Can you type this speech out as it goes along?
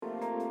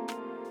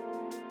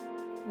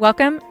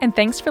Welcome, and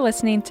thanks for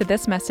listening to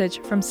this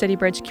message from City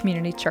Bridge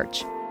Community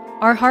Church.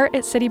 Our heart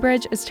at City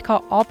Bridge is to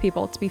call all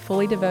people to be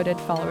fully devoted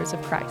followers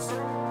of Christ.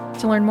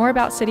 To learn more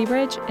about City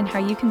Bridge and how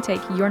you can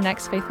take your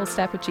next faithful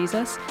step with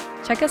Jesus,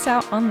 check us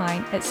out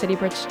online at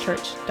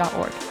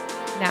citybridgechurch.org.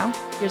 Now,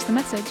 here's the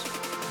message.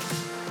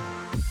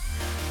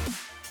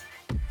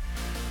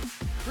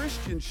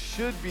 Christians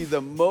should be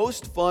the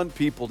most fun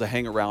people to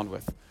hang around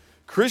with.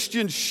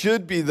 Christians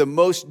should be the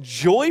most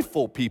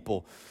joyful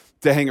people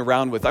to hang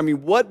around with. I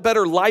mean, what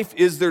better life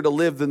is there to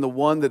live than the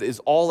one that is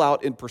all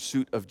out in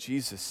pursuit of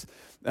Jesus?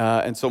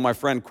 And so my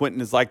friend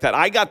Quentin is like that.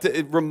 I got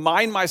to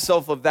remind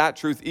myself of that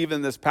truth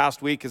even this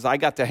past week as I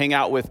got to hang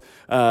out with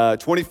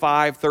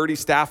 25, 30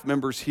 staff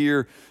members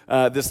here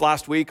this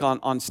last week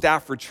on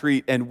staff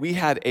retreat, and we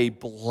had a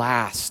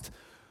blast.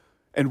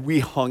 And we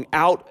hung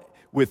out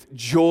with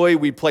joy.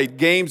 We played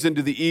games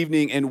into the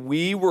evening, and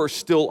we were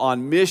still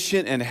on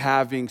mission and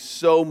having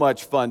so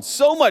much fun.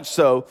 So much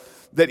so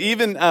that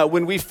even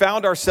when we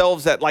found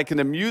ourselves at like an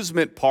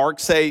amusement park,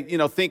 say,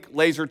 think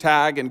laser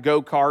tag and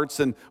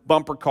go-karts and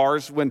bumper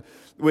cars, when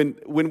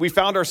we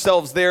found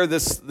ourselves there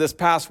this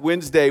past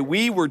Wednesday,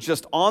 we were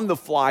just on the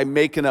fly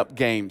making up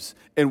games,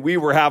 and we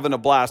were having a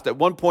blast. At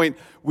one point,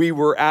 we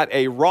were at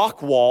a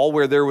rock wall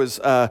where there was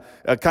a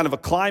kind of a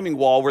climbing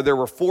wall where there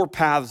were 4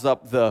 paths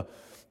up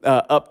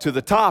to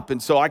the top.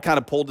 And so I kind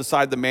of pulled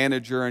aside the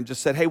manager and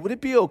just said, hey, would it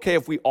be okay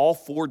if we all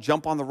 4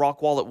 jump on the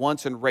rock wall at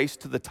once and race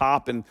to the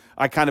top? And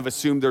I kind of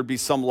assumed there'd be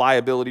some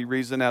liability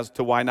reason as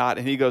to why not.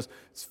 And he goes,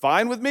 it's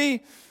fine with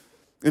me.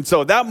 And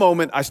so at that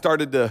moment, I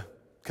started to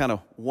kind of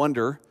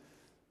wonder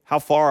how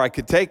far I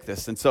could take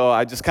this. And so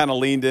I just kind of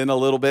leaned in a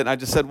little bit and I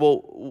just said,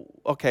 well,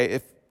 okay,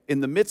 if in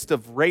the midst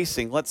of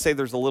racing, let's say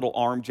there's a little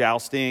arm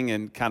jousting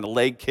and kind of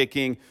leg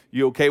kicking,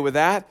 you okay with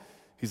that?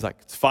 He's like,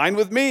 it's fine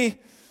with me.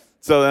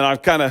 So then I'm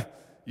kind of,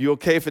 you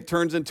okay if it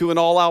turns into an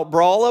all-out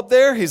brawl up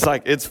there? He's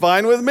like, it's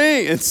fine with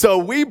me. And so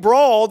we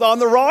brawled on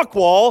the rock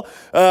wall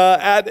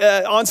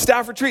on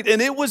staff retreat,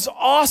 and it was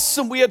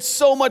awesome. We had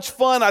so much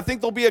fun. I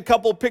think there'll be a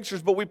couple of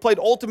pictures, but we played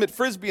ultimate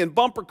frisbee and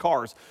bumper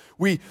cars.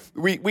 We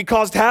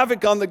caused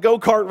havoc on the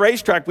go-kart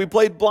racetrack. We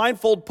played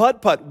blindfold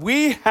putt-putt.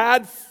 We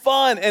had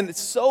fun, and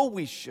so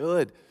we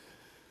should.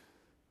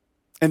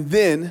 And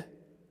then,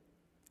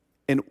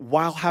 and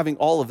while having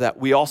all of that,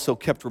 we also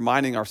kept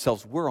reminding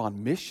ourselves we're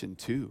on mission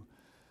too.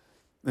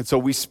 And so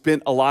we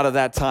spent a lot of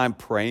that time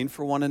praying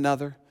for one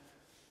another.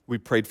 We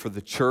prayed for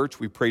the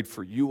church. We prayed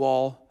for you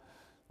all.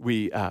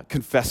 We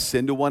confessed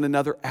sin to one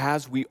another,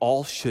 as we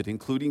all should,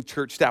 including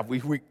church staff.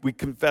 We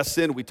confessed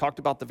sin. We talked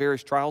about the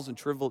various trials and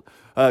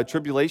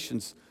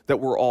tribulations that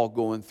we're all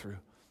going through.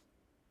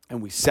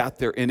 And we sat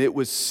there, and it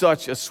was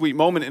such a sweet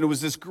moment. And it was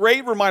this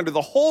great reminder.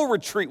 The whole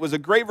retreat was a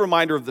great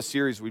reminder of the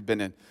series we've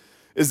been in,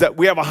 is that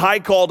we have a high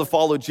call to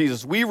follow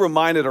Jesus. We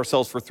reminded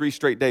ourselves for 3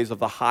 straight days of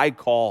the high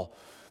call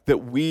that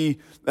we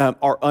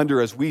are under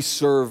as we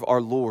serve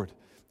our Lord.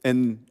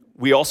 And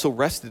we also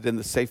rested in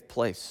the safe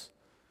place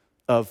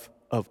of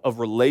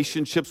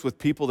relationships with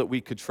people that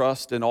we could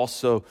trust, and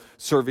also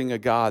serving a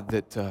God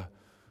that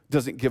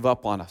doesn't give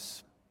up on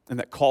us and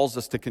that calls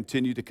us to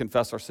continue to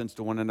confess our sins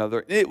to one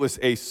another. It was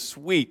a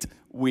sweet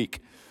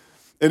week.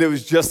 And it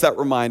was just that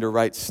reminder,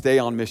 right? Stay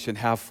on mission,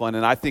 have fun.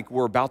 And I think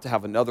we're about to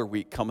have another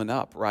week coming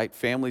up, right?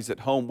 Families at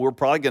home. We're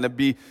probably going to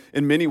be,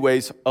 in many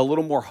ways, a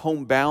little more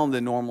homebound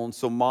than normal. And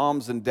so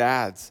moms and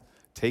dads,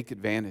 take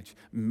advantage.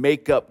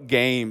 Make up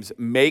games.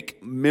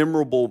 Make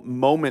memorable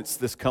moments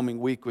this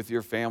coming week with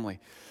your family.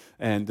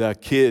 And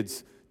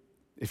kids,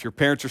 if your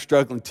parents are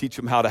struggling, teach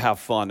them how to have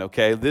fun,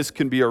 okay? This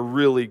can be a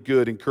really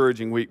good,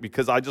 encouraging week,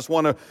 because I just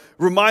want to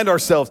remind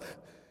ourselves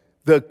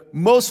the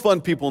most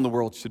fun people in the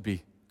world should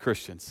be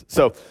Christians.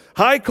 So,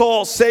 high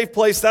call, safe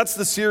place. That's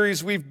the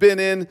series we've been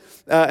in,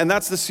 and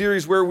that's the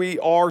series where we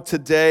are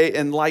today.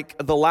 And like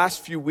the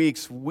last few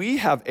weeks, we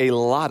have a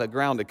lot of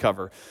ground to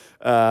cover,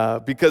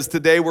 because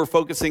today we're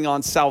focusing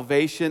on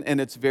salvation and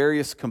its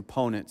various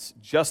components: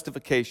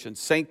 justification,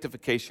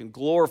 sanctification,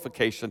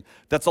 glorification.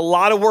 That's a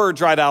lot of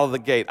words right out of the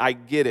gate. I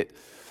get it.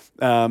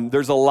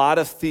 There's a lot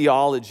of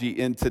theology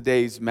in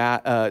today's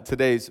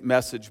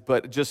message,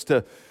 but just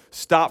to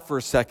stop for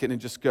a second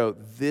and just go,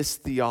 this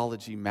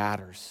theology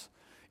matters.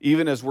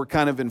 Even as we're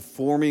kind of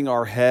informing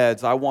our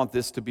heads, I want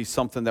this to be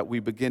something that we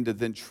begin to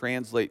then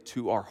translate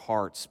to our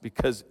hearts.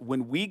 Because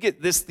when we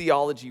get this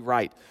theology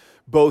right,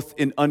 both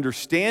in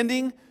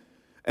understanding,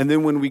 and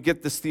then when we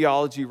get this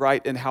theology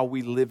right in how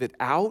we live it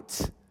out,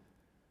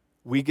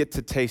 we get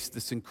to taste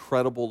this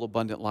incredible,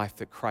 abundant life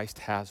that Christ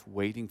has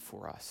waiting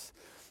for us.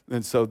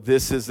 And so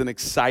this is an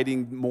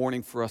exciting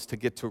morning for us to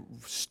get to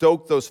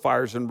stoke those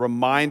fires and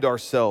remind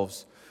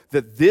ourselves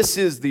that this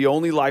is the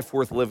only life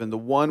worth living, the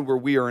one where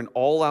we are in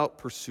all-out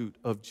pursuit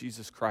of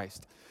Jesus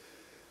Christ.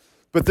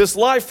 But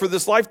for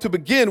this life to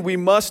begin, we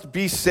must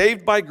be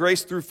saved by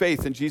grace through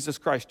faith in Jesus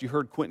Christ. You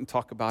heard Quentin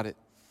talk about it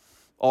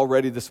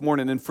already this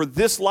morning. And for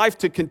this life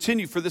to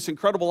continue, for this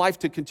incredible life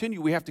to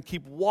continue, we have to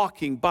keep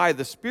walking by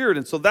the Spirit.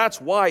 And so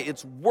that's why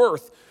it's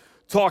worth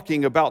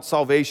talking about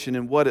salvation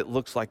and what it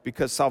looks like,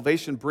 because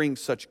salvation brings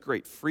such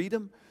great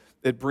freedom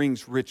It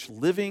brings rich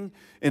living,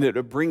 and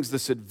it brings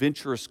this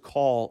adventurous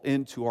call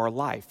into our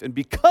life. And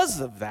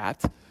because of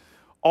that,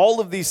 all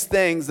of these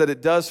things that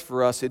it does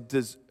for us,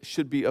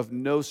 should be of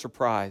no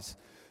surprise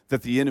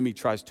that the enemy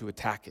tries to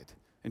attack it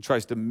and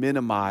tries to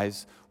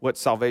minimize what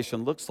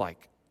salvation looks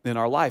like in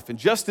our life. And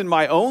just in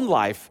my own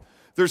life,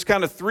 there's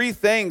kind of three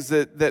things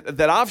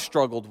that I've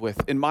struggled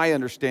with in my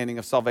understanding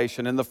of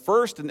salvation. And the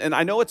first, and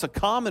I know it's a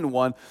common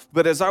one,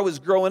 but as I was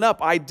growing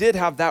up, I did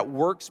have that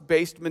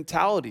works-based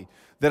mentality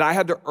that I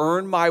had to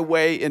earn my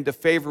way into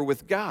favor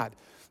with God.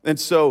 And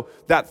so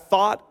that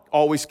thought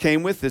always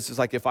came with this, is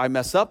like, if I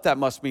mess up, that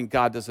must mean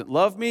God doesn't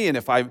love me. And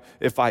if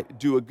I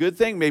do a good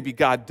thing, maybe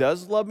God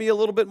does love me a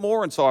little bit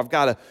more. And so I've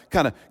got to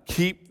kind of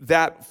keep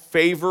that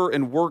favor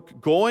and work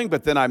going,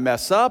 but then I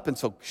mess up. And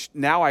so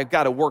now I've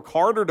got to work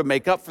harder to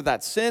make up for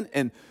that sin.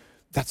 And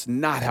that's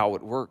not how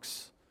it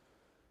works.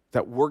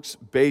 That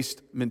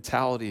works-based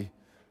mentality,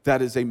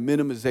 that is a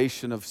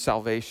minimization of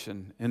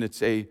salvation, and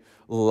it's a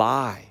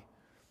lie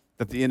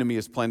that the enemy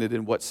has planted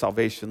in what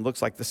salvation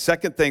looks like. The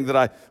second thing that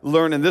I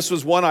learned, and this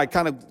was one I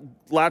kind of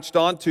latched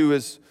onto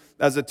as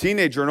a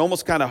teenager and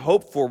almost kind of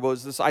hoped for,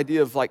 was this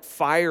idea of like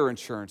fire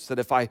insurance, that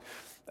if I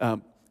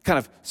kind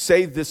of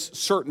say this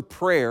certain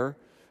prayer,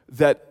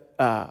 that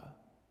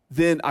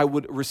then I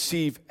would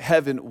receive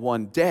heaven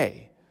one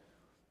day.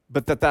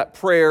 But that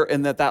prayer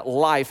and that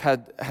life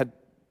had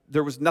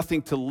there was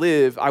nothing to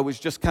live. I was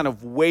just kind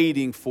of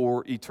waiting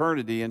for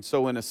eternity. And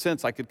so in a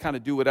sense, I could kind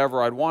of do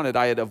whatever I'd wanted.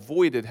 I had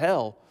avoided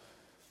hell.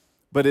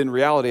 But in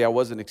reality, I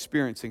wasn't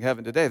experiencing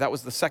heaven today. That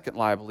was the second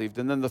lie I believed.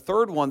 And then the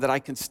third one that I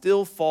can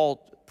still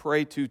fall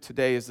prey to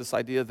today is this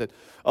idea that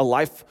a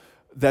life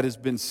that has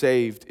been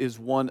saved is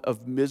one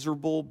of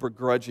miserable,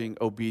 begrudging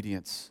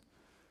obedience.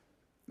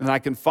 And I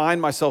can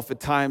find myself at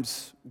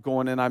times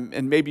going,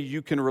 and maybe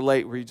you can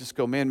relate, where you just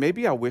go, man,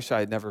 maybe I wish I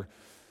had never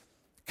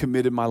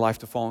committed my life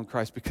to following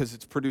Christ, because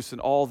it's producing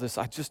all this.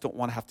 I just don't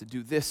want to have to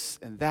do this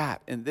and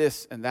that and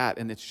this and that.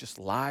 And it's just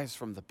lies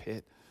from the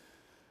pit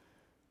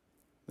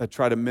that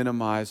try to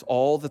minimize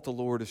all that the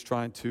Lord is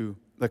trying to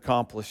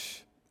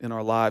accomplish in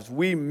our lives.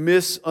 We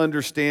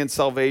misunderstand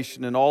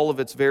salvation and all of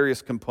its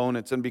various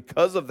components, and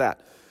because of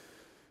that,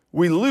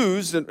 we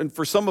lose, and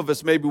for some of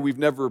us, maybe we've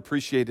never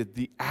appreciated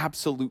the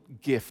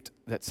absolute gift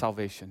that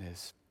salvation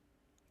is.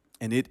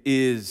 And it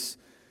is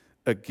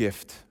a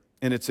gift.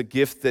 And it's a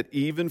gift that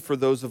even for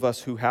those of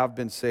us who have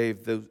been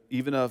saved,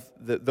 even of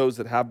those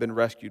that have been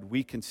rescued,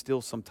 we can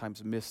still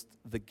sometimes miss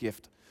the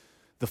gift,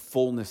 the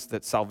fullness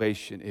that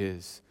salvation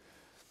is.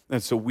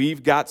 And so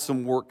we've got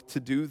some work to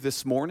do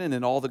this morning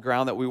and all the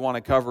ground that we want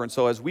to cover. And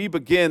so as we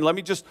begin, let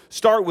me just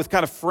start with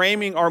kind of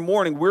framing our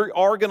morning. We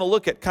are going to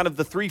look at kind of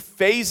the three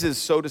phases,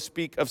 so to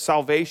speak, of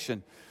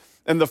salvation.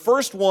 And the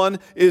first one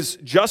is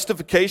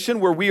justification,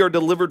 where we are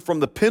delivered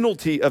from the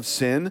penalty of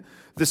sin.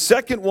 The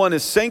second one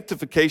is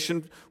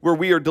sanctification, where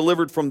we are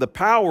delivered from the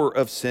power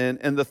of sin.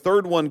 And the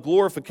third one,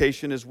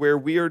 glorification, is where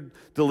we are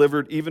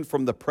delivered even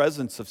from the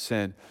presence of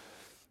sin.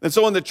 And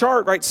so in the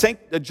chart, right,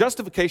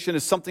 justification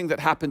is something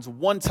that happens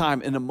one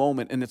time in a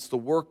moment, and it's the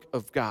work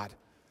of God.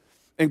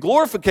 And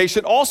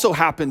glorification also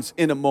happens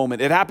in a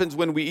moment. It happens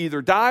when we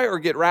either die or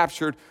get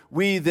raptured.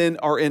 We then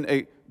are in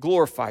a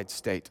glorified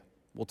state.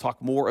 We'll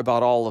talk more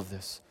about all of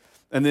this.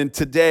 And then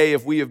today,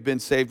 if we have been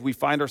saved, we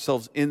find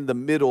ourselves in the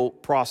middle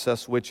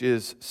process, which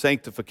is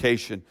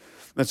sanctification.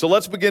 And so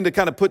let's begin to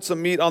kind of put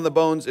some meat on the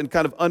bones and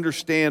kind of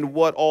understand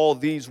what all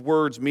these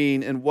words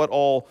mean and what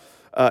all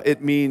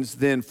it means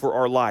then for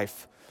our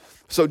life.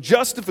 So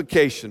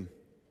justification,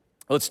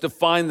 let's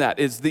define that,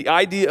 is the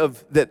idea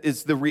of, that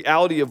is the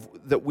reality of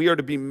that we are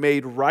to be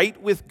made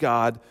right with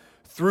God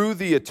through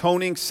the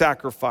atoning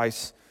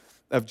sacrifice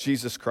of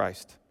Jesus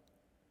Christ.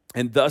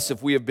 And thus,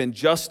 if we have been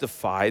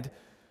justified,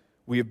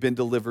 we have been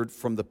delivered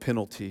from the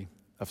penalty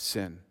of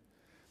sin.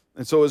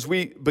 And so as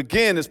we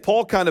begin, as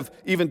Paul kind of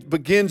even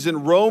begins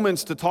in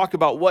Romans to talk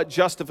about what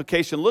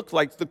justification looks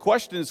like, the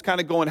question is kind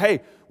of going,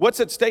 hey,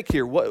 what's at stake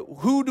here?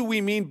 Who do we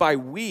mean by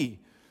we?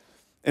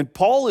 And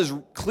Paul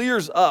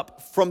clears up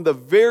from the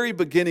very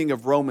beginning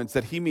of Romans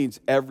that he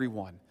means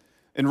everyone.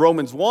 In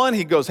Romans 1,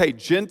 he goes, hey,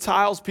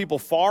 Gentiles, people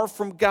far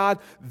from God,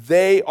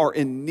 they are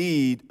in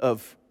need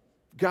of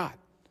God.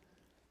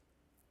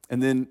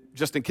 And then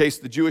just in case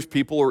the Jewish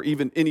people or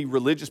even any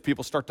religious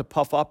people start to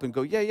puff up and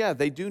go, yeah,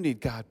 they do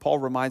need God, Paul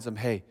reminds them,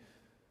 hey,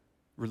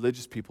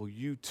 religious people,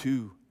 you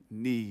too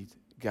need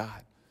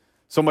God.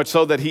 So much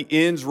so that he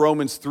ends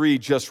Romans 3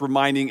 just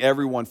reminding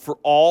everyone, for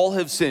all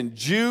have sinned,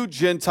 Jew,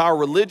 Gentile,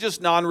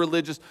 religious,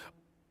 non-religious,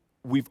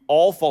 we've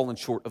all fallen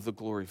short of the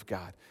glory of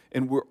God.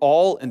 And we're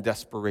all in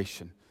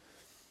desperation.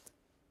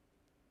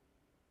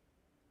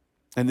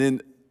 And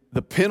then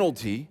the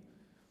penalty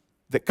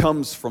that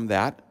comes from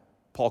that,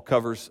 Paul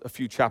covers a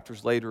few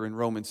chapters later in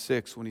Romans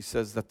 6 when he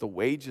says that the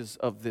wages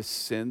of this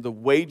sin, the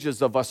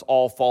wages of us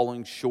all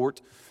falling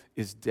short,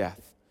 is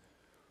death.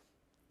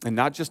 And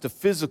not just a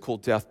physical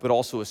death, but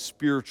also a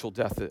spiritual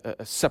death,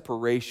 a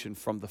separation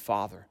from the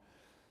Father.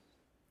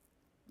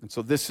 And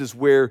so this is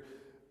where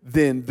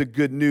then the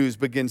good news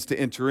begins to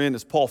enter in.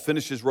 As Paul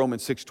finishes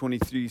Romans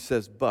 6:23, he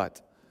says,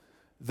 but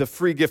The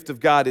free gift of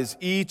God is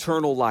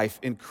eternal life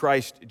in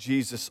Christ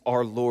Jesus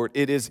our Lord.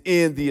 It is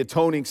in the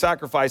atoning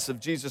sacrifice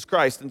of Jesus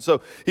Christ. And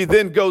so he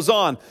then goes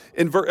on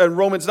in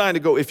Romans 9 to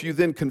go, if you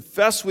then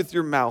confess with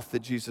your mouth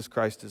that Jesus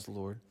Christ is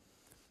Lord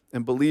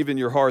and believe in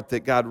your heart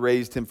that God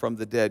raised him from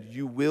the dead,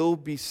 you will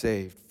be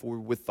saved. For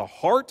with the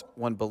heart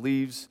one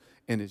believes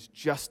and is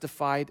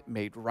justified,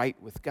 made right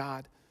with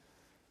God.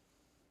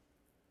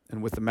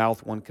 And with the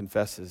mouth one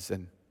confesses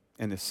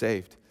and is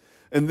saved.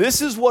 And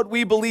this is what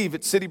we believe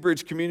at City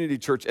Bridge Community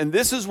Church. And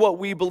this is what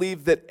we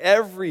believe that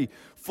every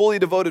fully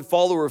devoted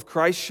follower of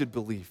Christ should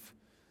believe.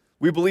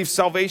 We believe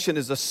salvation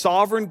is a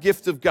sovereign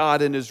gift of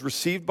God and is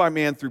received by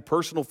man through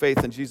personal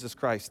faith in Jesus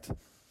Christ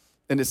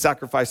and his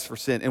sacrifice for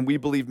sin. And we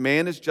believe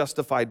man is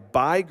justified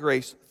by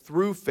grace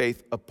through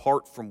faith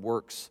apart from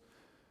works.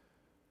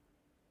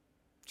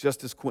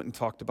 Just as Quentin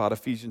talked about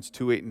Ephesians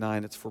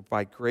 2:8-9, it's for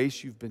by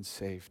grace you've been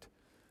saved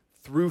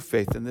through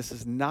faith. And this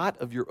is not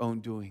of your own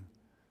doing.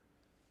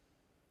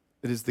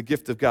 It is the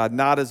gift of God,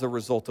 not as a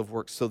result of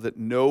works, so that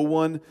no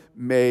one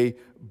may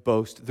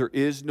boast. There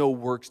is no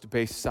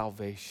works-based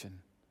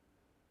salvation.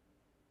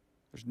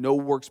 There's no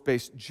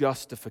works-based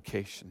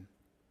justification.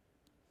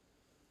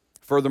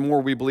 Furthermore,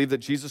 we believe that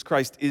Jesus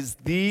Christ is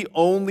the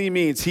only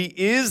means. He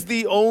is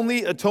the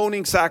only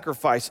atoning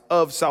sacrifice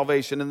of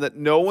salvation, and that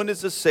no one is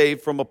saved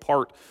from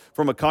apart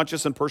from a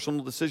conscious and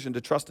personal decision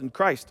to trust in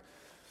Christ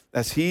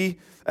as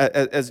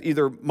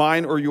either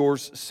mine or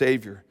yours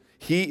Savior.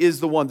 He is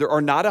the one. There are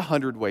not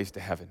 100 ways to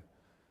heaven.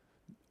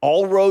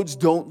 All roads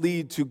don't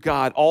lead to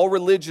God. All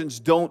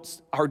religions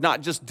are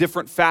not just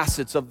different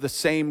facets of the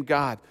same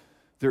God.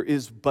 There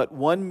is but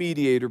one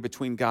mediator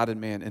between God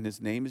and man, and his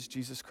name is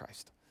Jesus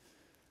Christ.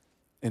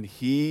 And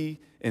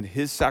he and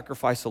his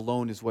sacrifice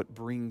alone is what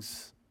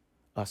brings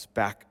us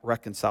back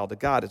reconciled to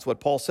God. It's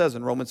what Paul says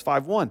in Romans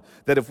 5:1,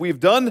 that if we've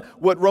done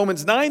what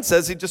Romans 9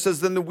 says, he just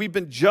says then that we've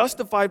been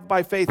justified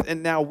by faith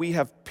and now we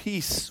have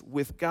peace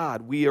with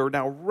God. We are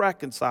now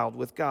reconciled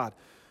with God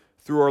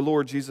through our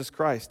Lord Jesus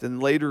Christ.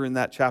 And later in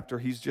that chapter,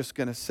 he's just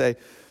going to say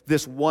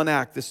this one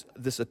act,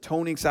 this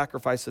atoning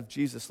sacrifice of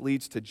Jesus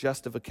leads to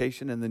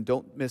justification, and then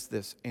don't miss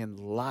this, and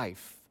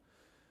life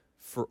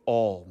for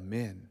all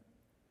men.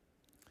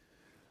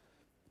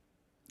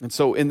 And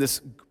so in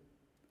this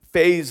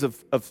phase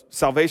of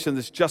salvation,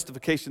 this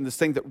justification, this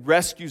thing that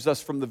rescues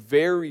us from the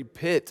very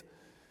pit,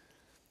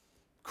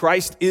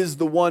 Christ is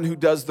the one who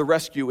does the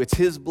rescue. It's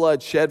his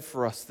blood shed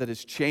for us that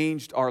has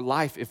changed our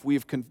life if we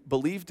have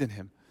believed in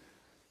him.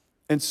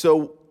 And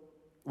so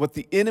what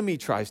the enemy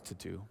tries to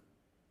do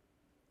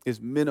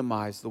is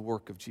minimize the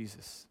work of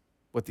Jesus.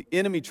 What the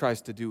enemy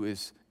tries to do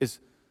is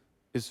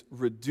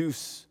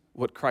reduce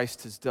what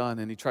Christ has done,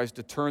 and he tries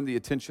to turn the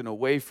attention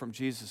away from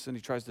Jesus, and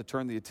he tries to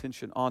turn the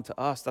attention onto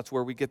us. That's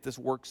where we get this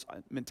works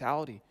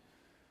mentality.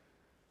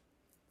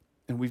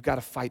 And we've got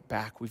to fight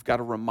back. We've got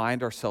to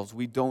remind ourselves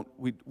we don't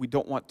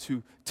want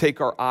to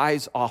take our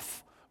eyes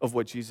off of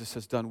what Jesus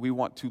has done. We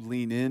want to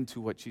lean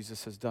into what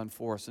Jesus has done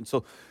for us. And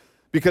so,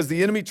 because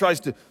the enemy tries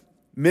to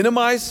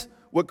minimize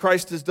what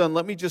Christ has done,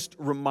 let me just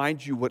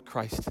remind you what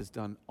Christ has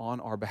done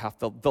on our behalf.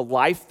 The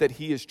life that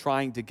he is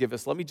trying to give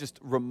us. Let me just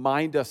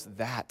remind us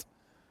that,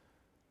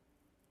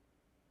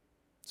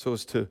 so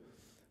as to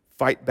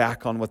fight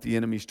back on what the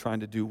enemy's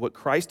trying to do. What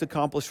Christ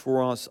accomplished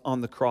for us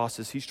on the cross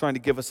is he's trying to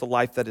give us a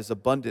life that is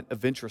abundant,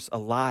 adventurous,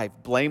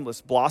 alive,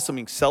 blameless,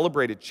 blossoming,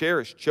 celebrated,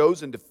 cherished,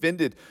 chosen,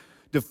 defended,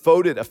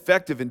 devoted,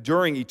 effective,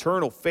 enduring,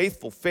 eternal,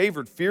 faithful,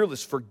 favored,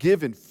 fearless,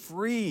 forgiven,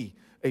 free.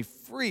 A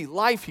free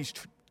life he's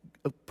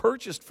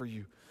purchased for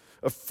you.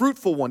 A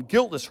fruitful one,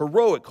 guiltless,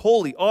 heroic,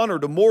 holy,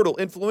 honored, immortal,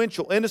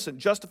 influential, innocent,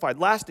 justified,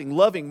 lasting,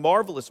 loving,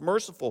 marvelous,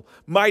 merciful,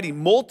 mighty,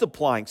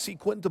 multiplying. See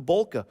Quentin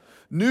Tabolka.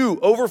 New,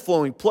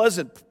 overflowing,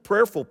 pleasant,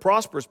 prayerful,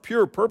 prosperous,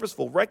 pure,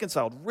 purposeful,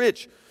 reconciled,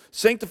 rich,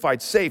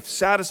 sanctified, safe,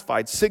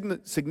 satisfied,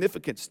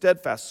 significant,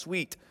 steadfast,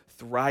 sweet,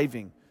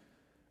 thriving.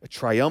 A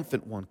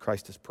triumphant one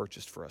Christ has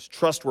purchased for us.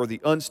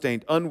 Trustworthy,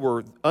 unstained,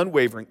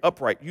 unwavering,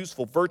 upright,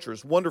 useful,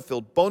 virtuous,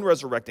 wonder-filled,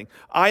 bone-resurrecting,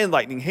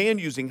 eye-enlightening,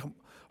 hand-using,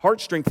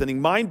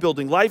 heart-strengthening,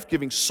 mind-building,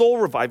 life-giving,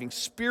 soul-reviving,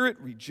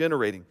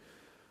 spirit-regenerating,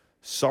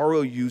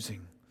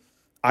 sorrow-using,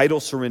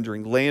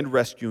 idol-surrendering,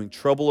 land-rescuing,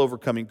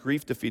 trouble-overcoming,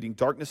 grief-defeating,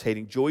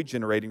 darkness-hating,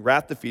 joy-generating,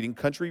 wrath-defeating,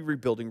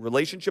 country-rebuilding,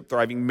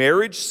 relationship-thriving,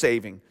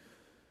 marriage-saving,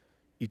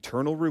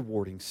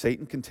 eternal-rewarding,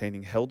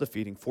 Satan-containing,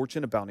 hell-defeating,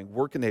 fortune-abounding,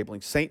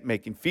 work-enabling,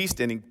 saint-making,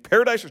 feast-ending,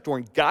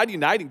 paradise-restoring,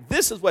 God-uniting.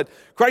 This is what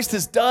Christ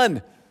has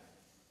done.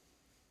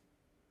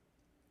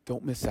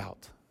 Don't miss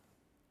out.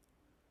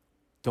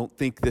 Don't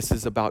think this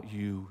is about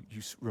you.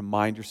 You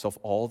remind yourself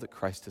all that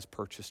Christ has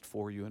purchased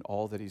for you and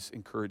all that he's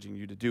encouraging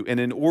you to do. And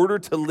in order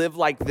to live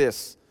like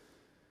this,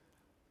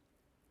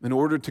 in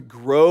order to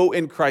grow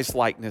in Christ's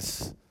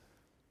likeness,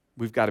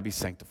 we've got to be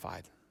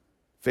sanctified.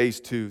 Phase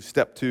 2,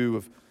 step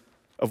 2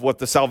 of what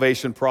the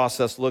salvation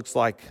process looks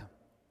like.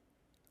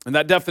 And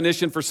that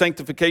definition for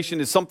sanctification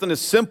is something as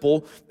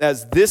simple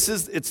as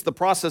it's the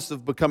process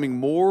of becoming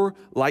more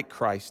like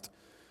Christ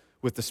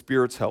with the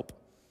Spirit's help,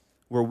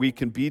 where we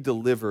can be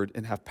delivered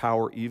and have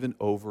power even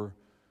over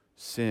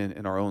sin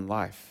in our own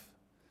life.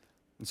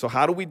 And so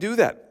how do we do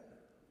that?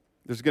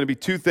 There's going to be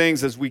two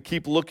things as we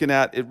keep looking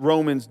at it,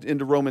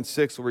 into Romans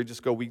 6, where we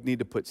just go, we need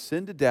to put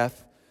sin to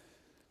death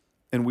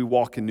and we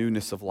walk in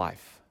newness of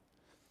life.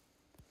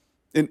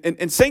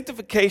 In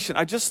sanctification,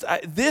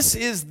 this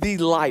is the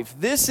life.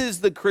 This is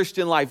the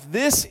Christian life.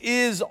 This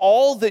is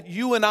all that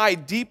you and I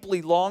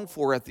deeply long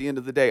for at the end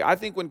of the day. I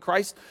think when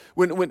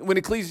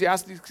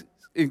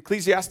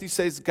Ecclesiastes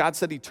says God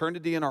said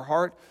eternity in our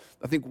heart,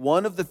 I think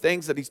one of the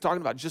things that he's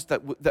talking about, just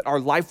that our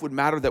life would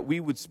matter, that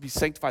we would be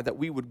sanctified, that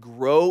we would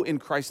grow in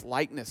Christ's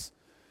likeness.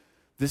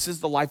 This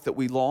is the life that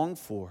we long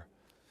for.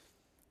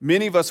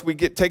 Many of us, we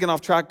get taken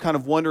off track kind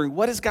of wondering,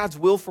 what is God's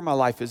will for my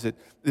life? Is it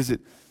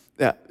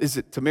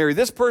to marry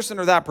this person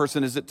or that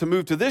person? Is it to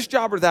move to this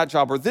job or that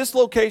job or this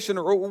location?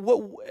 Or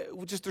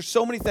what? Just there's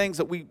so many things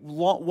that we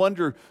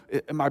wonder,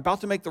 am I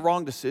about to make the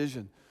wrong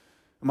decision?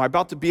 Am I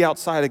about to be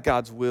outside of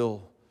God's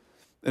will?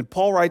 And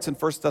Paul writes in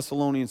 1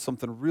 Thessalonians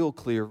something real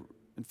clear.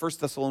 In 1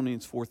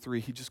 Thessalonians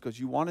 4:3, he just goes,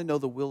 you want to know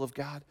the will of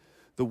God?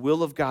 The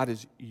will of God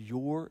is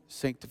your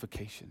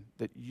sanctification,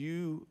 that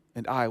you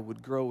and I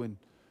would grow in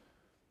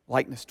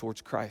likeness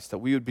towards Christ, that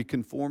we would be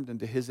conformed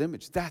into his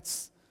image.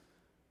 That's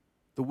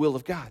the will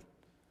of God.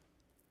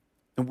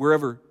 And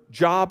wherever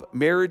job,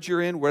 marriage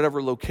you're in,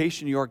 whatever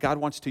location you are, God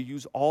wants to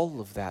use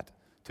all of that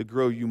to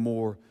grow you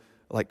more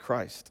like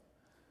Christ.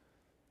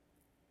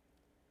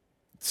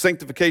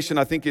 Sanctification,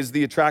 I think, is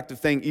the attractive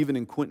thing even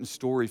in Quentin's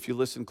story, if you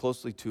listen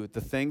closely to it.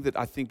 The thing that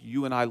I think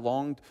you and I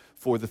longed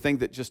for, the thing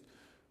that just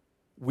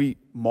we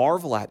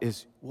marvel at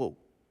is, whoa,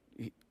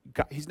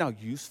 he's now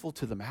useful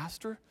to the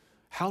master?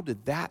 How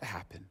did that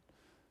happen?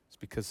 It's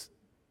because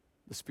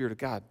the Spirit of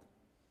God,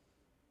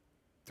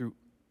 through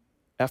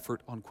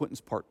effort on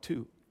Quentin's part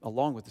too,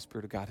 along with the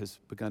Spirit of God, has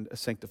begun a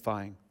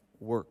sanctifying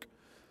work.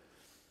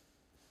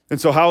 And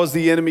so how is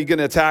the enemy going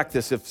to attack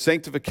this? If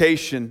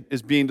sanctification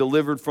is being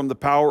delivered from the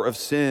power of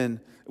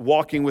sin,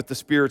 walking with the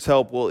Spirit's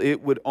help, well,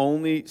 it would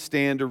only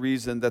stand to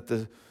reason that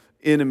the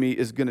enemy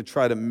is going to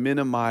try to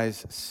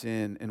minimize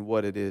sin and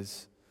what it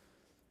is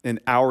and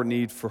our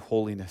need for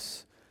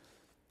holiness.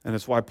 And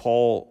that's why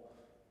Paul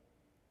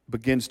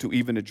begins to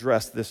even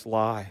address this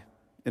lie.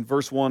 In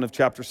verse 1 of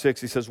chapter 6,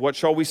 he says, what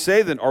shall we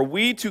say then? Are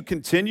we to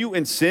continue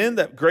in sin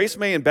that grace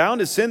may abound?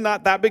 Is sin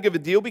not that big of a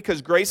deal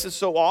because grace is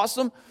so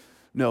awesome?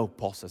 No,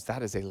 Paul says,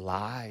 that is a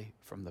lie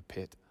from the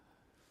pit.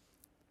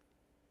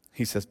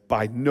 He says,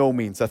 by no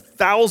means,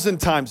 1,000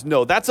 times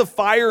no. That's a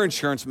fire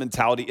insurance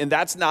mentality, and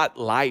that's not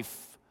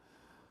life.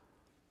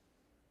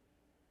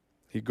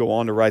 He'd go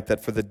on to write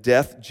that for the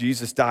death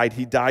Jesus died,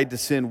 he died to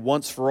sin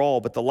once for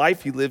all, but the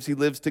life he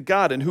lives to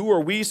God. And who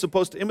are we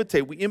supposed to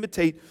imitate? We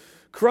imitate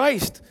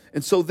Christ.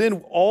 And so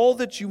then all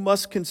that you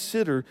must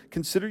consider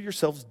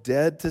yourselves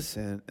dead to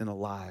sin and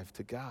alive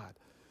to God.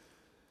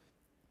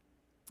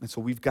 And so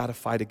we've got to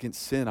fight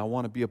against sin. I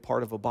want to be a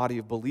part of a body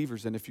of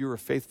believers. And if you're a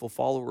faithful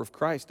follower of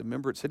Christ, a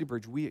member at City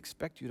Bridge, we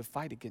expect you to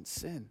fight against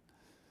sin.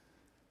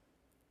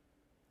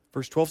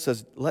 Verse 12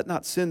 says, let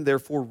not sin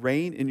therefore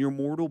reign in your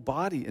mortal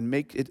body and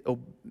make it,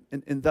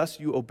 and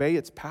thus you obey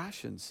its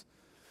passions.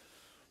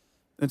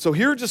 And so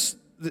here are just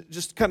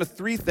kind of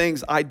three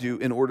things I do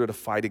in order to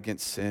fight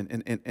against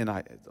sin. And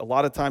a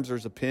lot of times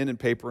there's a pen and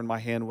paper in my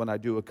hand when I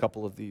do a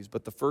couple of these.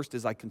 But the first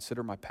is I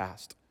consider my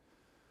past.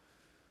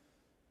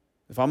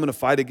 If I'm going to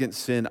fight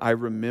against sin, I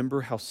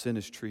remember how sin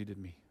has treated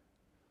me.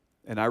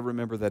 And I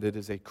remember that it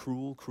is a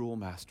cruel, cruel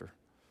master.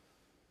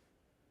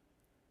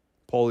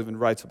 Paul even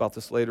writes about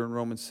this later in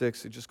Romans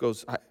 6. He just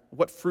goes,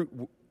 what fruit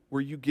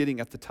were you getting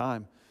at the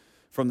time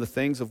from the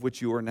things of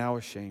which you are now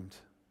ashamed?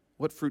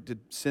 What fruit did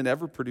sin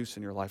ever produce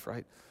in your life,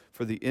 right?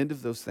 For the end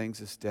of those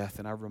things is death.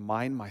 And I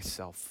remind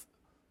myself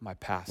my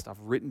past. I've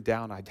written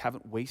down, I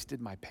haven't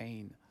wasted my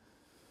pain.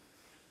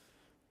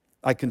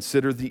 I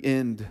consider the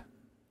end.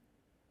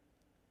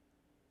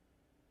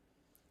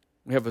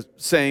 We have a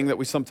saying that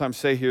we sometimes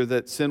say here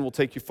that sin will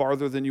take you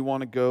farther than you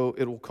want to go,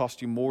 it will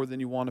cost you more than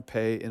you want to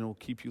pay, and it will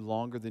keep you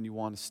longer than you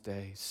want to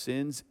stay.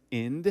 Sin's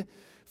end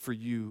for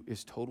you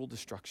is total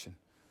destruction.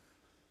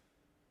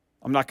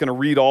 I'm not going to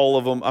read all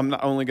of them. I'm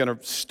not only going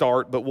to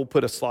start, but we'll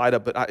put a slide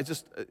up. But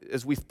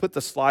as we put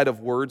the slide of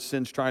words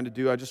sin's trying to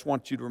do, I just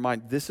want you to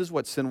remind, this is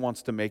what sin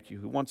wants to make you.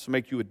 It wants to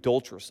make you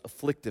adulterous,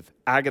 afflictive,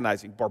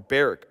 agonizing,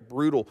 barbaric,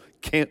 brutal,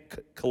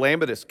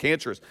 calamitous,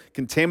 cancerous,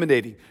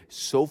 contaminating,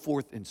 so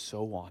forth and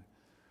so on.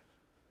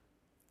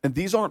 And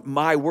these aren't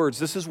my words.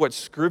 This is what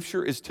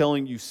Scripture is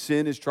telling you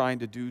sin is trying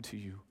to do to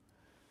you.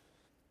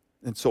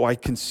 And so I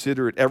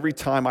consider it every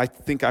time I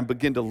think I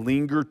begin to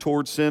linger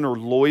towards sin or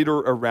loiter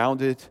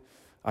around it,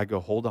 I go,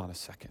 hold on a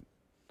second.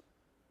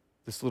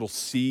 This little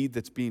seed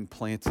that's being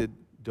planted,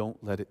 don't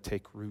let it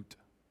take root.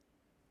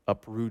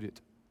 Uproot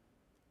it.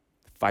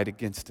 Fight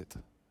against it.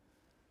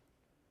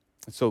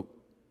 And so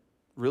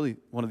really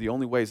one of the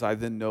only ways I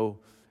then know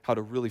how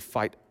to really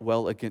fight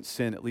well against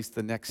sin, at least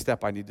the next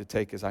step I need to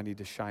take is I need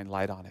to shine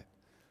light on it.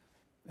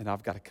 And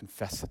I've got to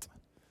confess it.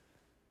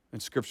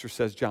 And Scripture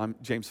says, James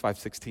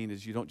 5:16,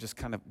 is you don't just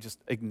kind of just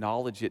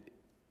acknowledge it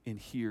in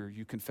here.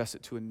 You confess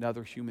it to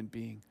another human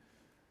being.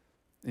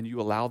 And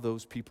you allow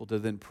those people to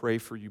then pray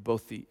for you,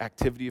 both the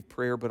activity of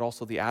prayer, but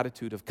also the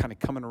attitude of kind of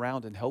coming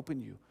around and helping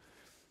you.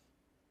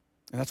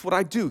 And that's what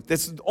I do.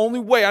 That's the only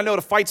way I know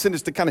to fight sin,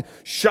 is to kind of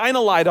shine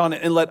a light on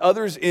it and let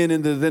others in,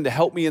 and then to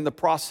help me in the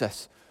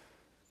process.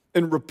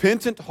 And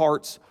repentant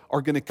hearts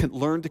are going to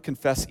learn to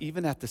confess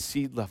even at the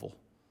seed level.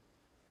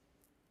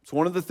 It's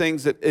one of the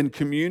things that in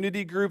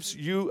community groups,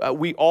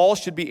 we all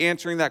should be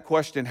answering that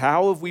question.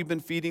 How have we been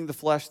feeding the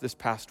flesh this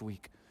past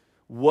week?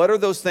 What are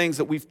those things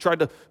that we've tried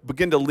to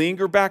begin to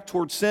linger back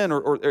towards sin,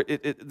 or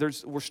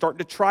we're starting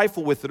to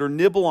trifle with it or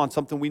nibble on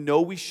something we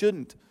know we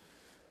shouldn't?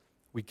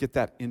 We get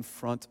that in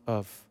front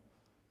of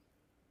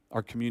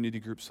our community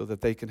group so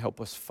that they can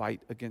help us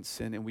fight against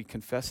sin, and we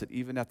confess it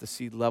even at the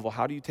seed level.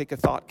 How do you take a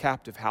thought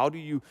captive? How do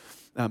you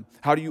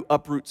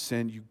uproot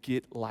sin? You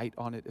get light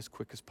on it as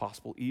quick as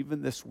possible.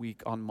 Even this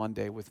week on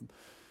Monday, there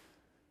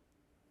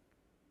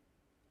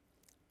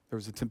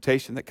was a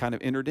temptation that kind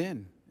of entered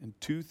in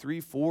 2,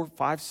 3, 4,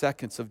 5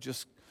 seconds of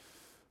just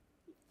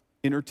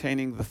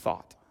entertaining the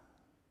thought,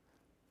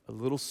 a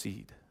little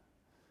seed,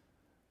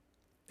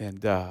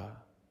 and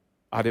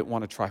I didn't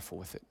want to trifle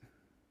with it.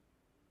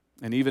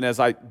 And even as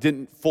I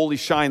didn't fully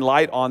shine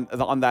light on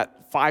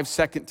that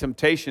 5-second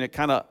temptation, it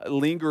kind of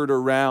lingered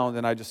around,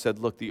 and I just said,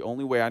 look, the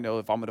only way I know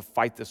if I'm going to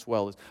fight this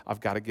well is I've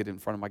got to get in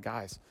front of my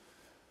guys.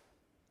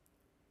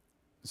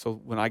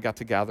 So when I got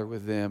to gather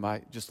with them,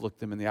 I just looked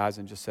them in the eyes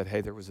and just said,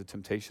 hey, there was a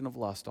temptation of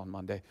lust on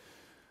Monday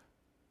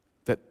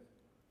that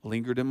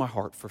lingered in my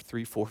heart for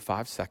 3, 4,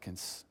 5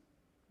 seconds,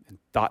 and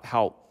thought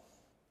how,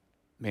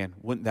 man,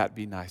 wouldn't that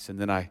be nice? And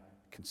then I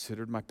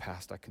considered my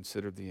past, I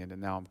considered the end,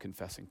 and now I'm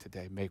confessing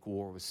today. Make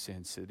war with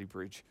sin, City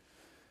Bridge.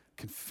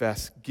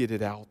 Confess, get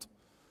it out.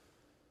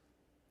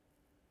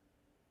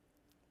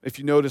 If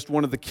you noticed,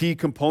 one of the key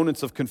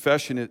components of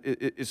confession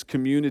is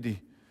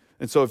community.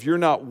 And so if you're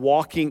not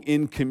walking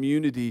in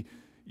community,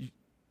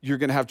 you're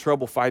going to have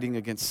trouble fighting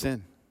against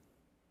sin.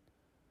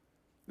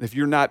 If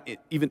you're not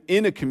even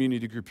in a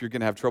community group, you're going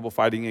to have trouble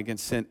fighting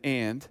against sin.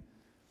 And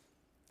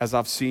as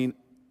I've seen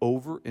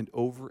over and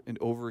over and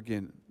over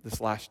again this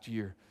last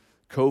year,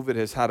 COVID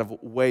has had a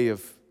way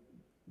of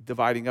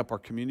dividing up our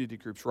community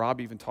groups.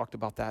 Rob even talked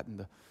about that in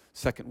the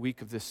second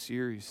week of this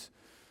series.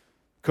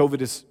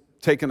 COVID has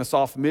taken us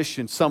off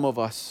mission, some of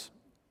us.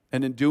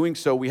 And in doing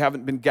so, we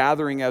haven't been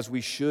gathering as we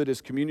should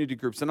as community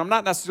groups. And I'm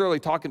not necessarily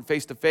talking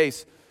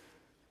face-to-face,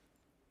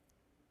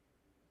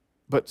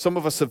 but some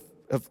of us have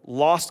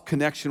lost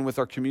connection with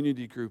our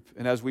community group.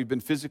 And as we've been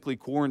physically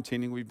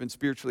quarantining, we've been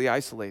spiritually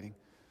isolating.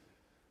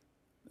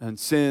 And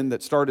sin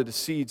that started as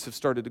seeds have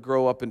started to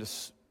grow up into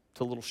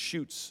little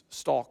shoots,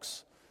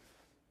 stalks.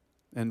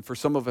 And for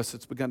some of us,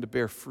 it's begun to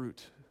bear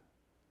fruit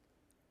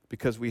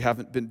because we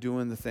haven't been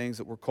doing the things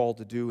that we're called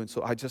to do. And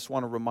so I just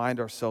want to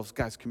remind ourselves,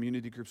 guys,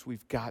 community groups,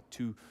 we've got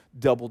to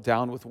double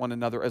down with one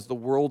another as the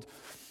world,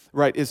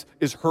 right, is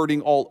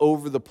hurting all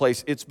over the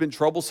place. It's been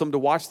troublesome to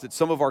watch that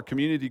some of our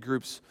community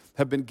groups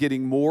have been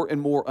getting more and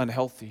more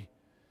unhealthy.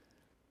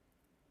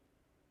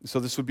 So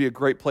this would be a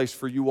great place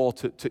for you all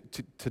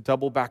to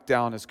double back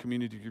down as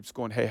community groups,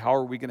 going, hey, how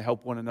are we going to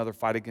help one another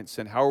fight against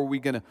sin? How are we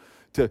going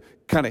to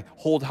kind of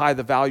hold high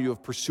the value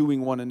of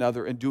pursuing one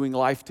another and doing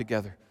life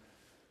together?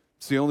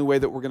 It's the only way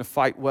that we're going to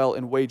fight well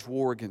and wage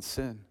war against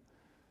sin.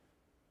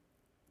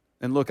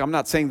 And look, I'm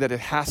not saying that it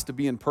has to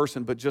be in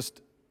person, but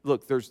just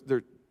look,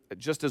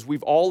 just as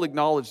we've all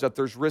acknowledged that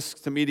there's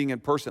risks to meeting in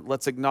person,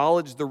 let's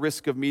acknowledge the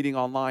risk of meeting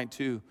online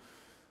too,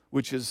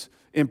 which is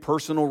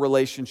impersonal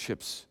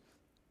relationships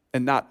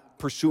and not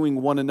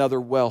pursuing one another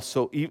well.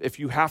 So if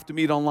you have to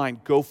meet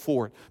online, go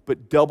for it.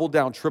 But double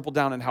down, triple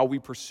down in how we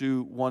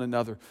pursue one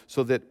another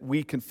so that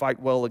we can fight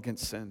well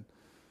against sin.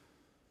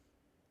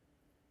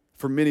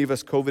 For many of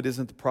us, COVID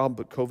isn't the problem,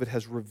 but COVID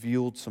has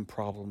revealed some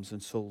problems.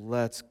 And so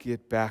let's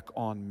get back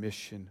on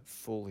mission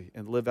fully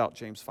and live out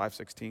James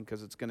 5:16,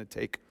 because it's going to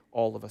take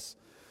all of us.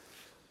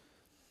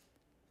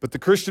 But the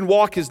Christian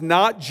walk is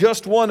not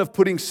just one of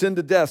putting sin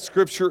to death.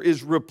 Scripture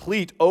is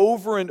replete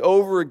over and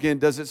over again.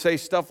 Does it say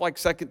stuff like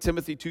 2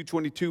 Timothy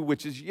 2:22,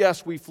 which is,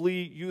 yes, we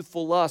flee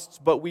youthful lusts,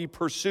 but we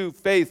pursue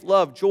faith,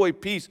 love, joy,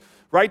 peace,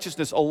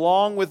 righteousness,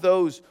 along with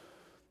those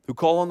who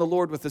call on the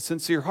Lord with a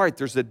sincere heart.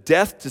 There's a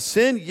death to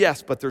sin,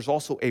 yes, but there's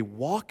also a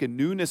walk in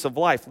newness of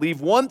life. Leave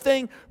one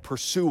thing,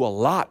 pursue a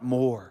lot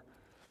more.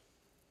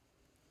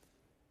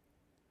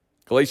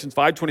 Galatians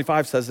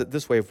 5:25 says it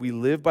this way: if we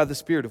live by the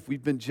Spirit, if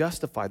we've been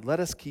justified,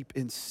 let us keep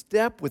in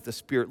step with the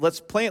Spirit.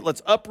 Let's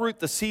uproot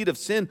the seed of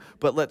sin,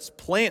 but let's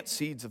plant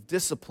seeds of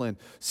discipline,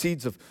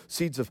 seeds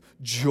of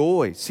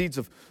joy, seeds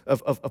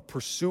of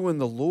pursuing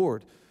the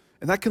Lord.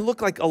 And that can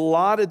look like a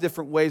lot of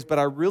different ways, but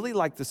I really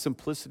like the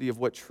simplicity of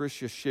what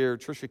Tricia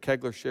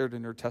Kegler shared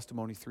in her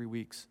testimony 3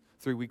 weeks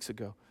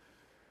ago.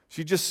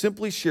 She just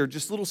simply shared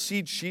just little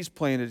seeds she's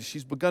planted as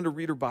she's begun to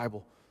read her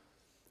Bible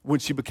when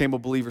she became a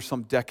believer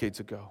some decades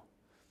ago.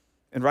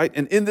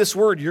 And in this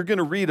word, you're going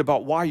to read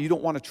about why you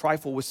don't want to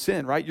trifle with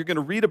sin, right? You're going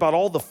to read about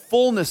all the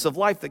fullness of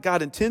life that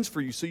God intends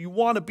for you. So you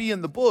want to be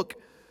in the book.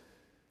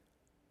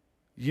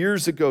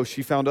 Years ago,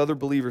 she found other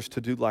believers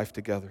to do life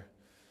together.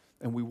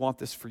 And we want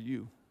this for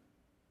you.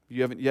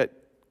 You haven't yet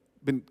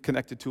been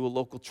connected to a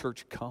local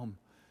church, come.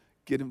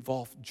 Get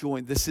involved,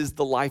 join. This is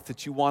the life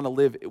that you want to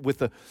live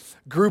with a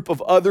group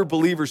of other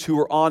believers who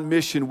are on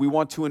mission. We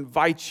want to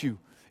invite you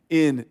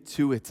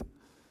into it.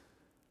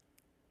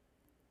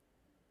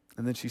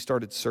 And then she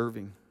started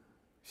serving.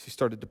 She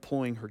started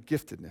deploying her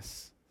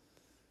giftedness.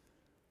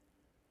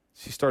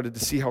 She started to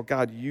see how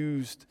God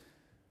used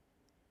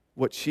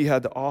what she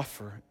had to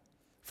offer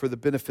for the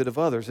benefit of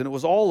others. And it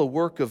was all a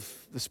work of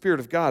the Spirit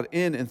of God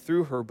in and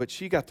through her, but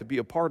she got to be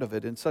a part of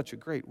it in such a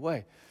great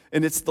way.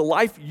 And it's the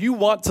life you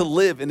want to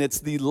live, and it's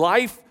the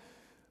life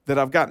that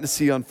I've gotten to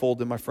see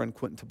unfold in my friend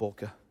Quentin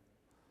Tabolka.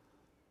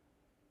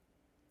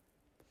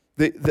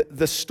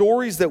 The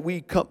stories that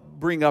we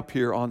bring up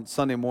here on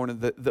Sunday morning,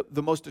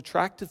 the most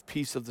attractive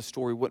piece of the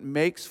story, what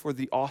makes for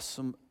the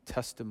awesome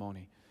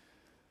testimony,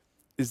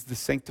 is the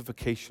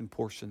sanctification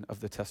portion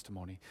of the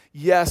testimony.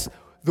 Yes,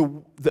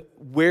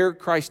 where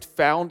Christ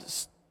found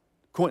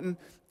Quentin,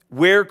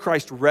 where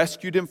Christ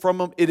rescued him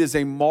from him, it is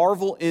a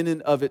marvel in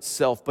and of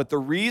itself. But the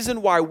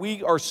reason why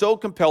we are so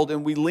compelled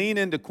and we lean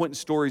into Quentin's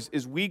stories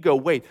is we go,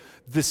 wait,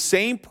 the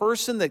same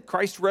person that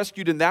Christ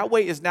rescued in that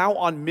way is now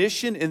on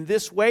mission in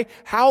this way?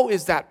 How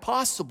is that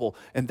possible?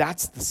 And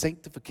that's the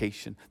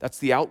sanctification. That's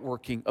the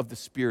outworking of the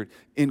Spirit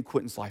in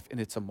Quentin's life,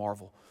 and it's a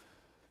marvel.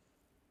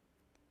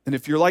 And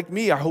if you're like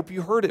me, I hope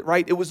you heard it,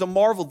 right? It was a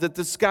marvel that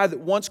this guy that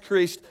once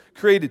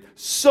created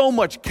so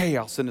much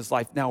chaos in his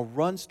life now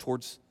runs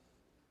towards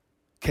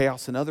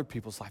chaos in other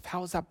people's life.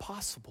 How is that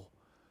possible?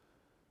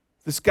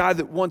 This guy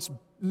that once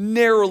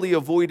narrowly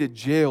avoided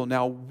jail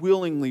now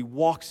willingly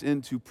walks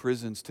into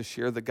prisons to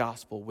share the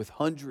gospel with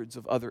hundreds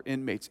of other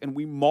inmates. And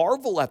we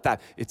marvel at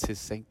that. It's his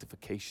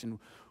sanctification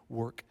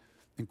work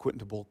in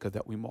Quentin Tabolka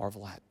that we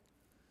marvel at.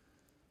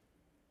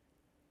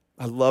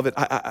 I love it.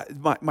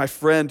 My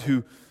friend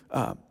who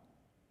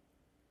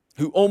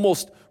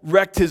almost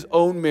wrecked his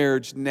own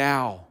marriage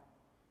now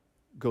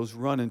goes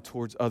running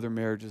towards other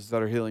marriages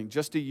that are healing.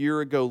 Just a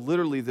year ago,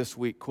 literally this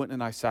week, Quentin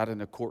and I sat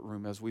in a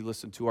courtroom as we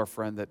listened to our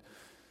friend that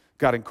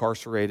got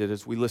incarcerated,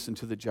 as we listened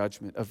to the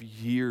judgment of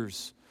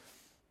years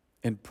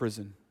in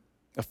prison.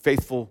 A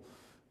faithful,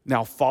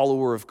 now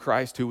follower of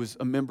Christ who was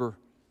a member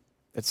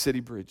at City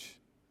Bridge.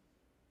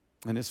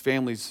 And his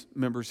family's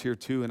members here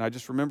too. And I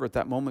just remember at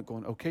that moment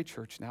going, okay,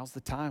 church, now's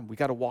the time. We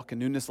got to walk in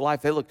newness of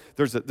life. Hey, look,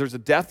 there's a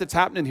death that's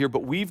happening here,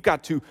 but we've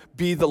got to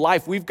be the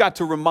life. We've got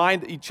to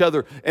remind each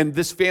other and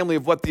this family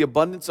of what the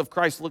abundance of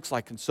Christ looks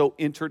like. And so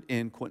entered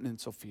in Quentin and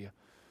Sophia.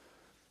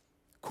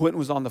 Quentin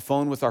was on the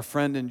phone with our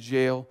friend in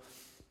jail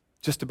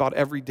just about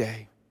every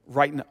day,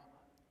 writing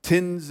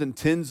tens and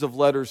tens of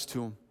letters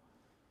to him.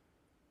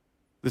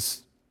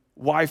 This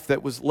wife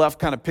that was left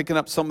kind of picking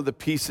up some of the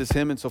pieces.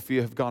 Him and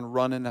Sophia have gone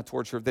running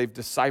towards her. They've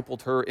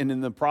discipled her. And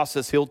in the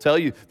process, he'll tell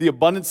you the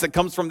abundance that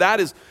comes from that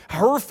is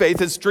her faith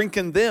has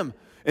strengthened them.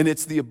 And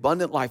it's the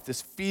abundant life,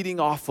 this feeding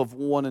off of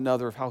one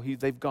another, of how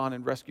they've gone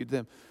and rescued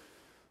them.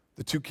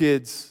 The two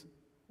kids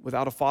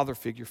without a father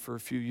figure for a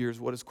few years.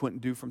 What does Quentin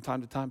do from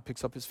time to time?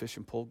 Picks up his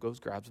fishing pole, goes,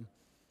 grabs them,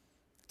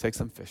 takes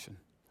them fishing.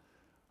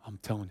 I'm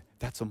telling you,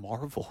 that's a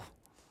marvel.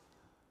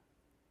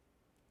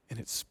 And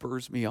it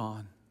spurs me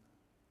on.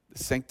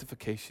 The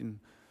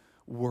sanctification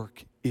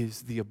work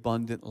is the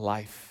abundant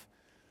life.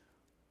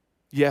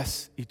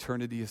 Yes,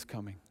 eternity is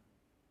coming.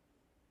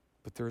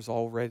 But there's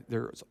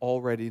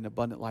already an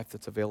abundant life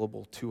that's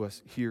available to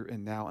us here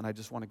and now. And I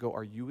just want to go,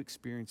 are you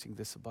experiencing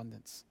this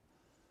abundance?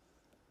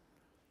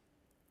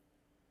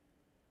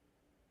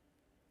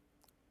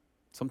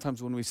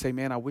 Sometimes when we say,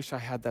 man, I wish I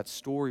had that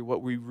story,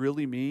 what we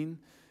really mean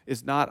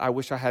is not, I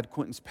wish I had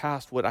Quentin's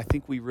past. What I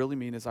think we really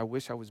mean is, I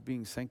wish I was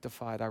being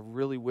sanctified. I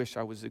really wish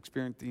I was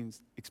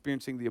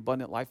experiencing the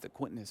abundant life that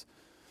Quentin is.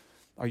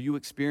 Are you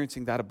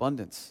experiencing that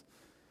abundance?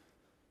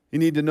 You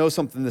need to know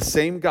something. The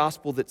same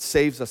gospel that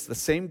saves us, the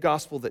same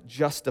gospel that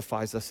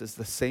justifies us is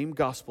the same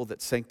gospel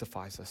that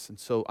sanctifies us. And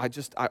so I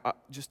just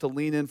to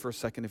lean in for a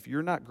second, if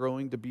you're not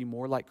growing to be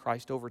more like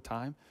Christ over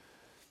time,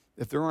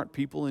 if there aren't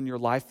people in your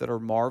life that are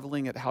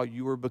marveling at how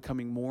you are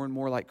becoming more and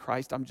more like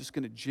Christ, I'm just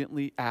going to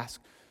gently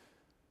ask,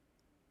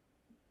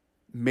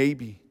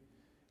 maybe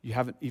you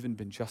haven't even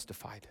been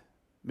justified.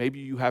 Maybe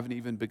you haven't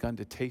even begun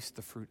to taste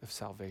the fruit of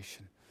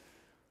salvation.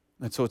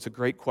 And so it's a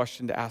great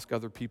question to ask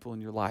other people in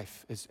your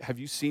life. Have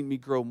you seen me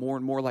grow more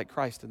and more like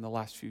Christ in the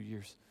last few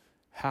years?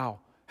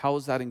 How? How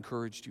has that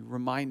encouraged you?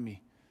 Remind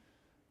me.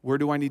 Where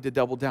do I need to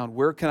double down?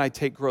 Where can I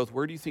take growth?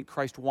 Where do you think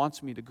Christ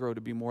wants me to grow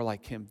to be more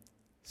like Him?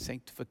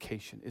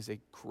 Sanctification is a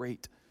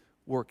great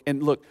work.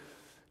 And look,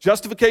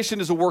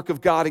 justification is a work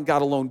of God and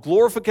God alone.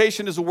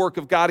 Glorification is a work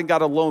of God and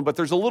God alone. But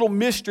there's a little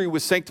mystery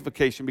with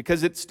sanctification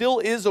because it still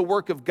is a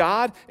work of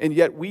God, and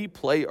yet we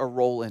play a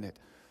role in it.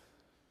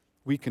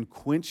 We can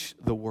quench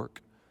the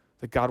work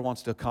that God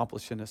wants to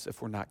accomplish in us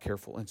if we're not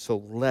careful. And so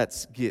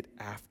let's get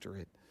after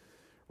it.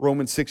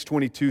 Romans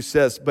 6:22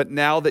 says, "But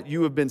now that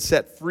you have been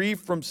set free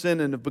from sin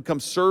and have become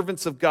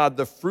servants of God,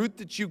 the fruit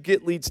that you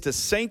get leads to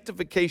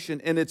sanctification,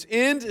 and its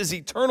end is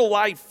eternal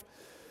life."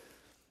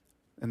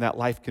 And that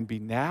life can be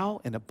now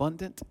and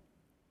abundant,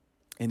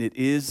 and it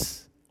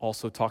is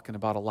also talking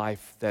about a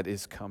life that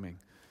is coming.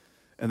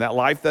 And that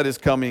life that is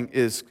coming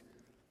is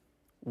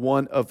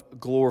one of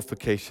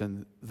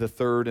glorification, the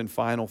third and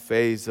final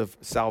phase of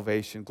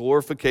salvation.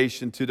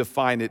 Glorification, to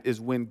define it,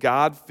 is when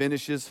God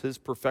finishes his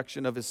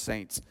perfection of his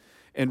saints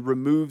and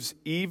removes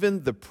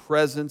even the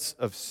presence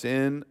of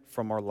sin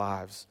from our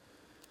lives.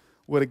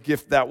 What a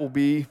gift that will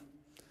be.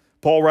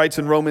 Paul writes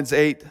in Romans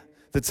 8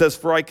 that says,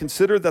 "For I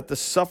consider that the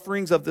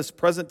sufferings of this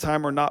present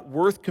time are not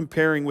worth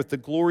comparing with the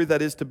glory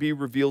that is to be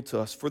revealed to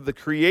us. For the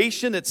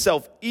creation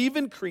itself,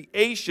 even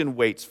creation,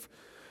 waits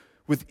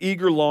with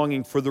eager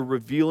longing for the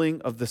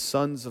revealing of the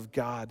sons of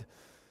God."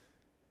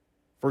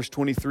 Verse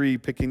 23,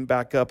 picking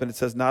back up, and it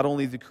says, "Not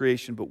only the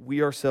creation, but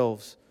we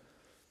ourselves,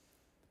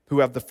 who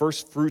have the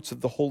first fruits of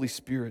the Holy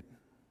Spirit,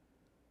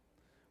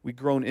 we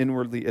groan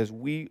inwardly as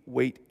we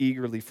wait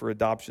eagerly for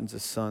adoptions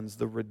as sons,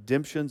 the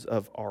redemptions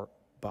of our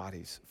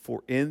bodies.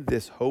 For in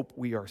this hope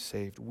we are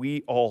saved."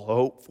 We all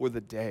hope for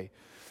the day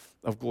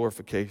of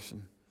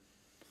glorification.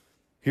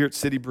 Here at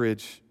City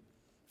Bridge,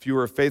 if you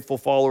are a faithful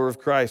follower of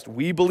Christ,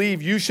 we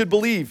believe, you should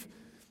believe,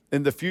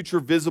 in the future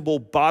visible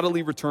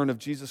bodily return of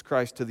Jesus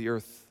Christ to the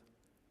earth,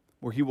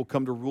 where he will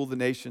come to rule the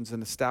nations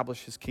and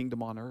establish his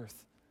kingdom on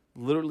earth.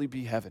 Literally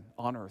be heaven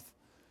on earth.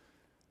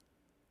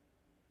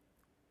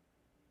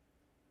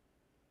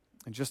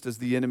 And just as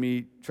the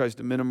enemy tries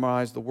to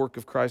minimize the work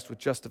of Christ with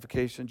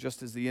justification,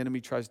 just as the enemy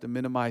tries to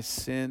minimize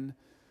sin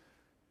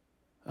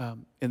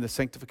in the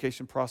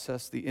sanctification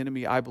process, the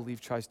enemy, I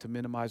believe, tries to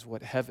minimize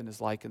what heaven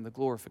is like in the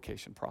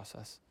glorification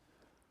process.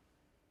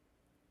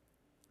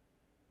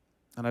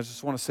 And I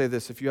just want to say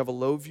this: if you have a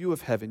low view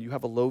of heaven, you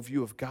have a low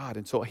view of God.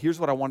 And so here's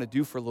what I want to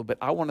do for a little bit.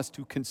 I want us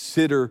to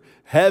consider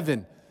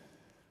heaven.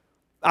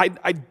 I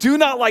do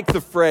not like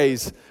the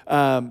phrase,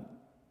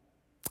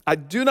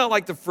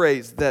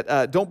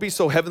 that don't be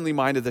so heavenly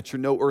minded that you're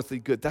no earthly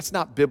good. That's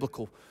not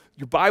biblical.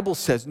 Your Bible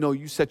says, no,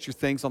 you set your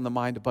things on the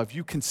mind above.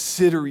 You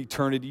consider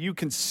eternity. You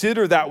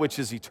consider that which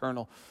is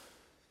eternal.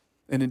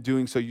 And in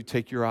doing so, you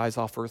take your eyes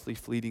off earthly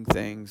fleeting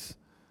things.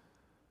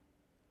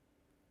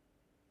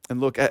 And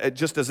look,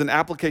 just as an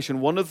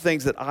application, one of the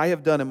things that I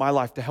have done in my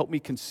life to help me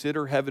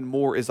consider heaven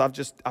more is I've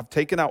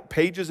taken out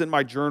pages in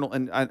my journal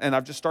and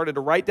I've just started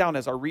to write down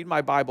as I read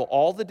my Bible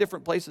all the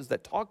different places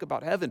that talk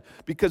about heaven.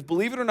 Because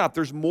believe it or not,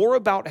 there's more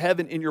about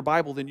heaven in your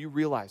Bible than you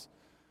realize.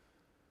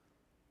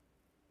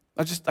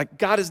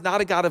 God is not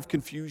a God of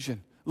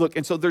confusion. Look,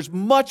 and so there's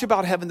much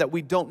about heaven that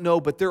we don't know,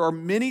 but there are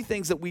many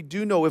things that we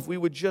do know if we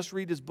would just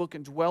read his book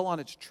and dwell on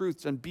its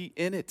truths and be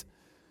in it.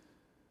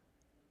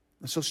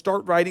 And so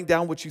start writing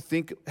down what you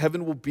think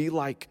heaven will be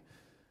like,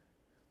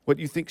 what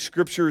you think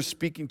Scripture is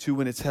speaking to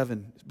when it's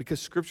heaven, because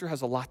Scripture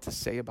has a lot to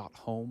say about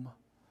home.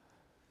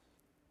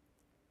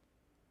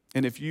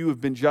 And if you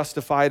have been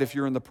justified, if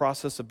you're in the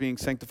process of being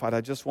sanctified,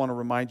 I just want to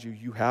remind you,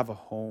 you have a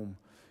home.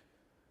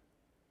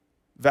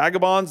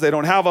 Vagabonds, they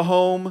don't have a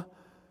home.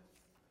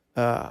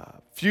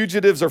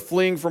 Fugitives are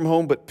fleeing from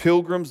home, but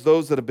pilgrims,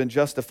 those that have been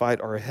justified,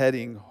 are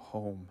heading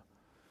home.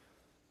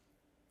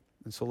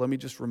 And so let me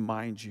just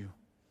remind you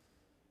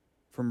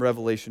from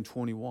Revelation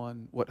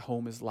 21 what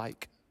home is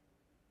like.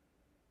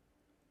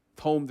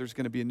 Home, there's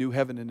going to be a new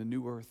heaven and a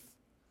new earth.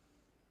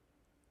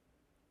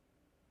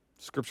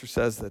 Scripture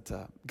says that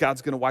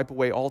God's going to wipe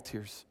away all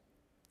tears.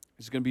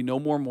 There's going to be no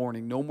more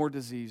mourning, no more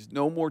disease,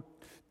 no more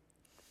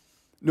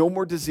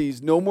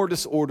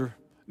disorder,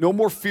 no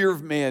more fear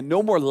of man,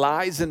 no more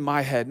lies in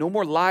my head, no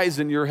more lies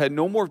in your head,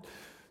 no more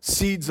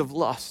seeds of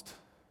lust.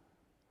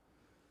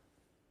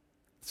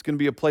 It's going to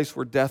be a place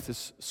where death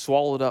is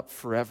swallowed up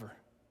forever.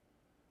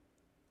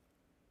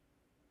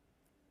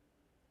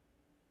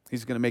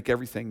 He's going to make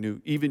everything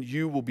new. Even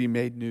you will be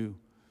made new.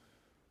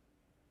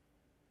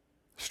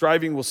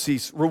 Striving will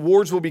cease.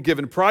 Rewards will be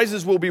given.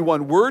 Prizes will be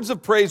won. Words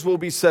of praise will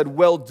be said.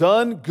 Well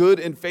done, good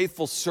and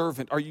faithful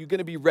servant. Are you going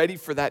to be ready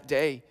for that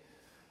day?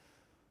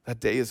 That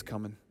day is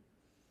coming.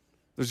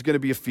 There's going to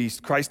be a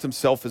feast. Christ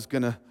himself is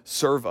going to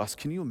serve us.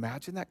 Can you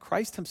imagine that?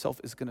 Christ himself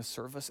is going to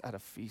serve us at a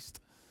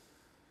feast.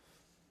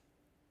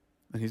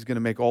 And he's going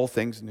to make all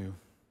things new.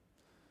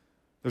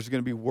 There's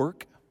going to be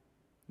work.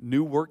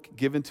 New work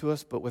given to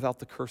us, but without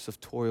the curse of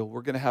toil.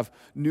 We're going to have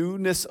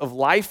newness of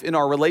life in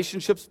our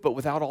relationships, but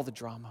without all the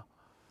drama.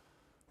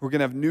 We're going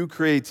to have new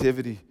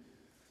creativity,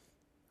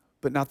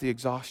 but not the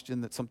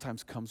exhaustion that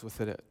sometimes comes with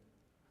it.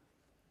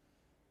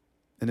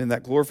 And in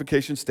that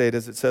glorification state,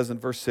 as it says in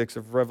verse 6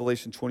 of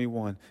Revelation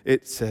 21,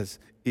 it says,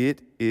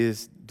 it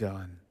is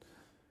done.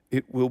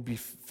 It will be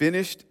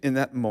finished in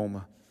that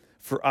moment.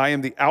 For I am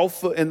the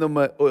Alpha and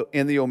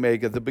the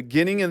Omega, the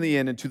beginning and the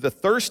end. And to the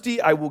thirsty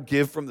I will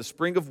give from the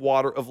spring of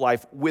water of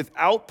life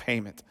without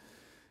payment.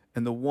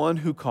 And the one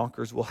who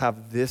conquers will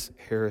have this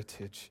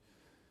heritage.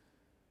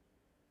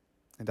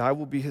 And I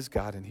will be his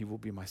God, and he will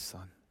be my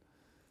son.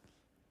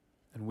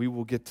 And we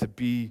will get to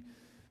be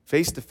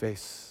face to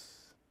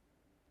face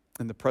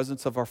in the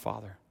presence of our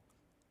Father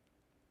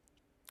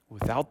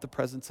without the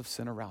presence of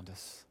sin around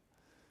us.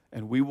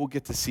 And we will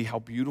get to see how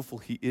beautiful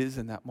he is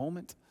in that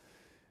moment.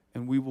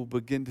 And we will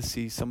begin to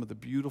see some of the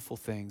beautiful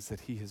things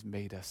that he has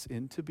made us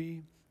into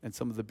be, and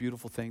some of the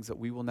beautiful things that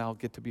we will now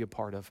get to be a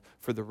part of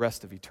for the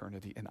rest of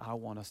eternity. And I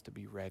want us to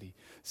be ready.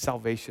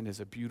 Salvation is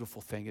a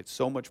beautiful thing. It's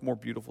so much more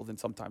beautiful than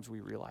sometimes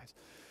we realize.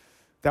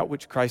 That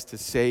which Christ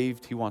has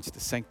saved, he wants to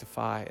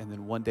sanctify, and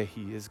then one day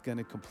he is going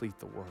to complete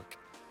the work.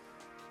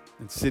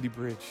 And City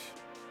Bridge,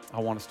 I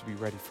want us to be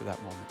ready for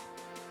that moment.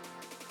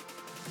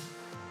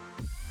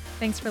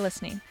 Thanks for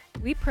listening.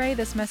 We pray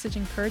this message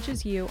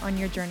encourages you on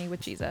your journey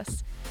with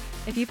Jesus.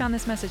 If you found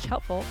this message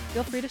helpful,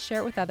 feel free to share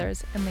it with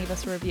others and leave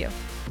us a review.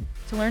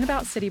 To learn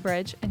about City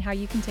Bridge and how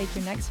you can take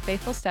your next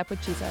faithful step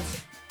with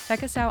Jesus,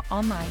 check us out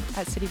online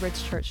at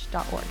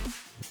citybridgechurch.org.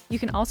 You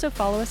can also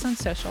follow us on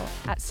social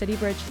at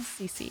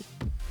CityBridgeCC.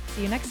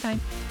 See you next time.